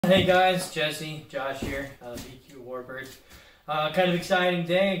Hey guys, Josh here, BQ Warbirds. Kind of exciting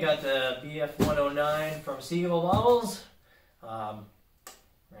day. Got the BF-109 from Seagull Bobbles. We're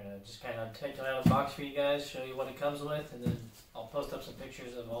gonna just kind of take it out of the box for you guys, show you what it comes with, and then I'll post up some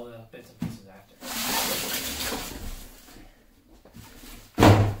pictures of all the bits and pieces after.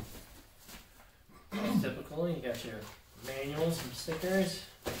 As typical, you got your manuals, some stickers.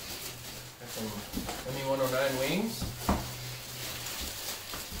 Got some ME-109 wings.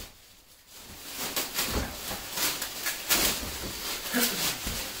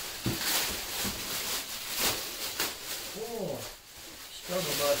 Oh,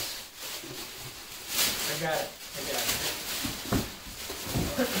 struggle bus. I got it. Maybe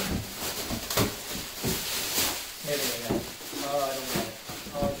I got it. Oh, I don't got it.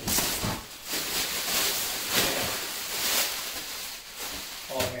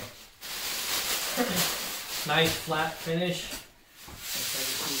 Oh, okay. Nice flat finish.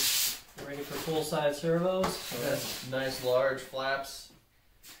 Ready for full-size servos. So that's nice large flaps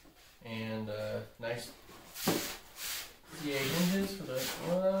and nice CA hinges for the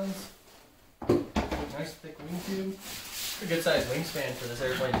ailerons. Nice thick wing tube. Pretty good sized wingspan for this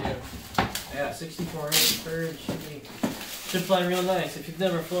airplane too. Yeah, 64-inch bird should fly real nice. If you've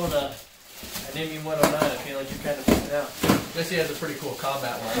never flown an ME-109, I feel like you're kind of missing out. I guess he has a pretty cool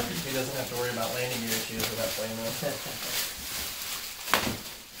combat life. He doesn't have to worry about landing gear issues with that plane though.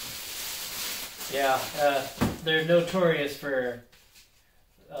 Yeah, they're notorious for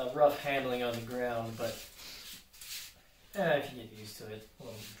rough handling on the ground, but if you get used to it, a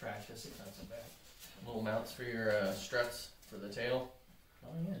little practice, it's not so bad. Little mounts for your struts for the tail.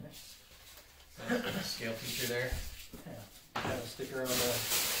 Oh yeah, nice. Scale feature there. Yeah, got a sticker on the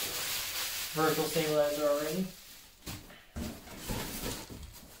vertical stabilizer already.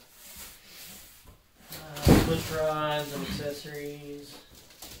 Push rods and accessories.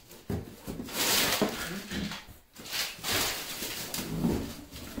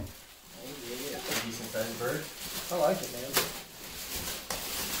 Decent sized bird. I like it, man. I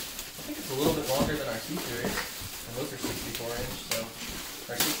think it's a little bit longer than our C-Series. And those are 64-inch, so,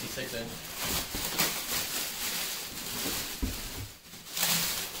 or 66-inch.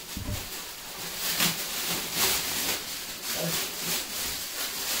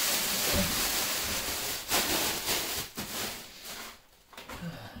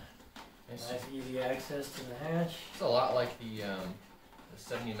 Nice easy access to the hatch. It's a lot like the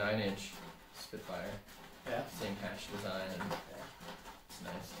 79-inch Spitfire. Yeah. Same hatch design, and it's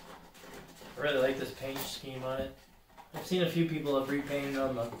nice. I really like this paint scheme on it. I've seen a few people have repainted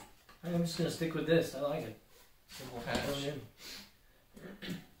them. I'm just going to stick with this. I like it. Simple hatch.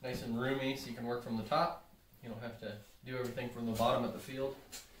 Nice and roomy, so you can work from the top. You don't have to do everything from the bottom at the field.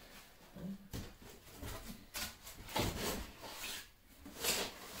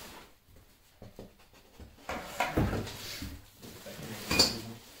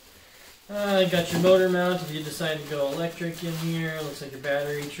 Got your motor mount if you decide to go electric in here. Looks like your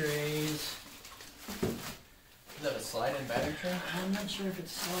battery trays. Is that a slide-in battery tray? I'm not sure if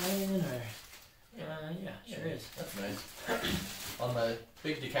it's sliding or... yeah, sure is. That's nice. On the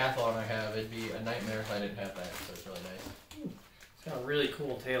big decathlon I have, it'd be a nightmare if I didn't have that, so it's really nice. It's got a really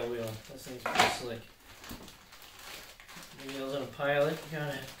cool tail wheel. This thing's pretty slick. Wheels on a pilot.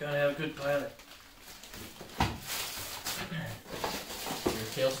 Gotta have a good pilot.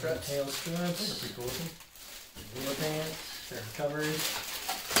 Tail struts? Tail struts. Those are pretty cool looking. Wheel pants, or covers.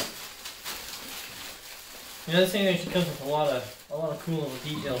 You know, this thing actually comes with a lot of cool little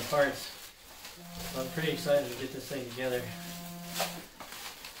detailed parts. I'm pretty excited to get this thing together.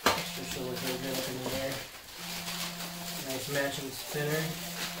 Extra should look really good up in the air. Nice matching spinner.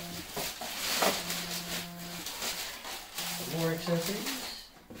 Some more accessories.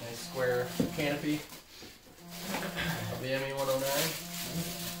 Nice square canopy of the ME-109.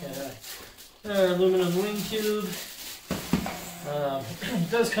 Aluminum wing tube.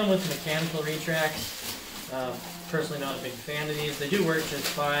 It does come with mechanical retracts. Personally not a big fan of these. They do work just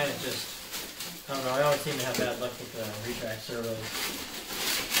fine. It just, I don't know, I always seem to have bad luck with retract servos.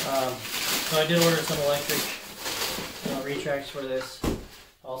 So I did order some electric retracts for this,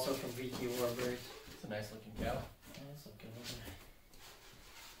 also from BQ Warbirds. It's a nice looking cow. That's looking.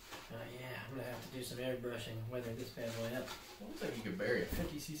 Yeah, I'm going to have to do some airbrushing, weather this bad boy up. It looks like you could bury a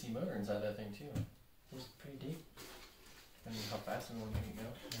 50cc motor inside that thing too. It's pretty deep. Depending on how fast and can go.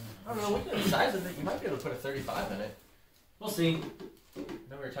 I don't know, looking at the size of it, you might be able to put a 35 in it. We'll see. Then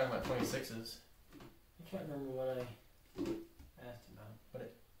we were talking about 26s. I can't remember what I asked about. What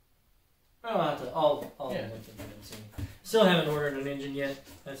it? I'll have to. I'll look into it and see. Still haven't ordered an engine yet.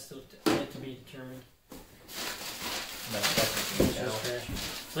 That's still yet to be determined. messed up with the cow.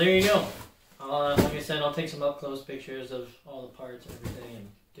 So there you go. Like I said, I'll take some up close pictures of all the parts and everything and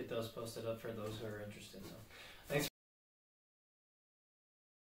get those posted up for those who are interested. So.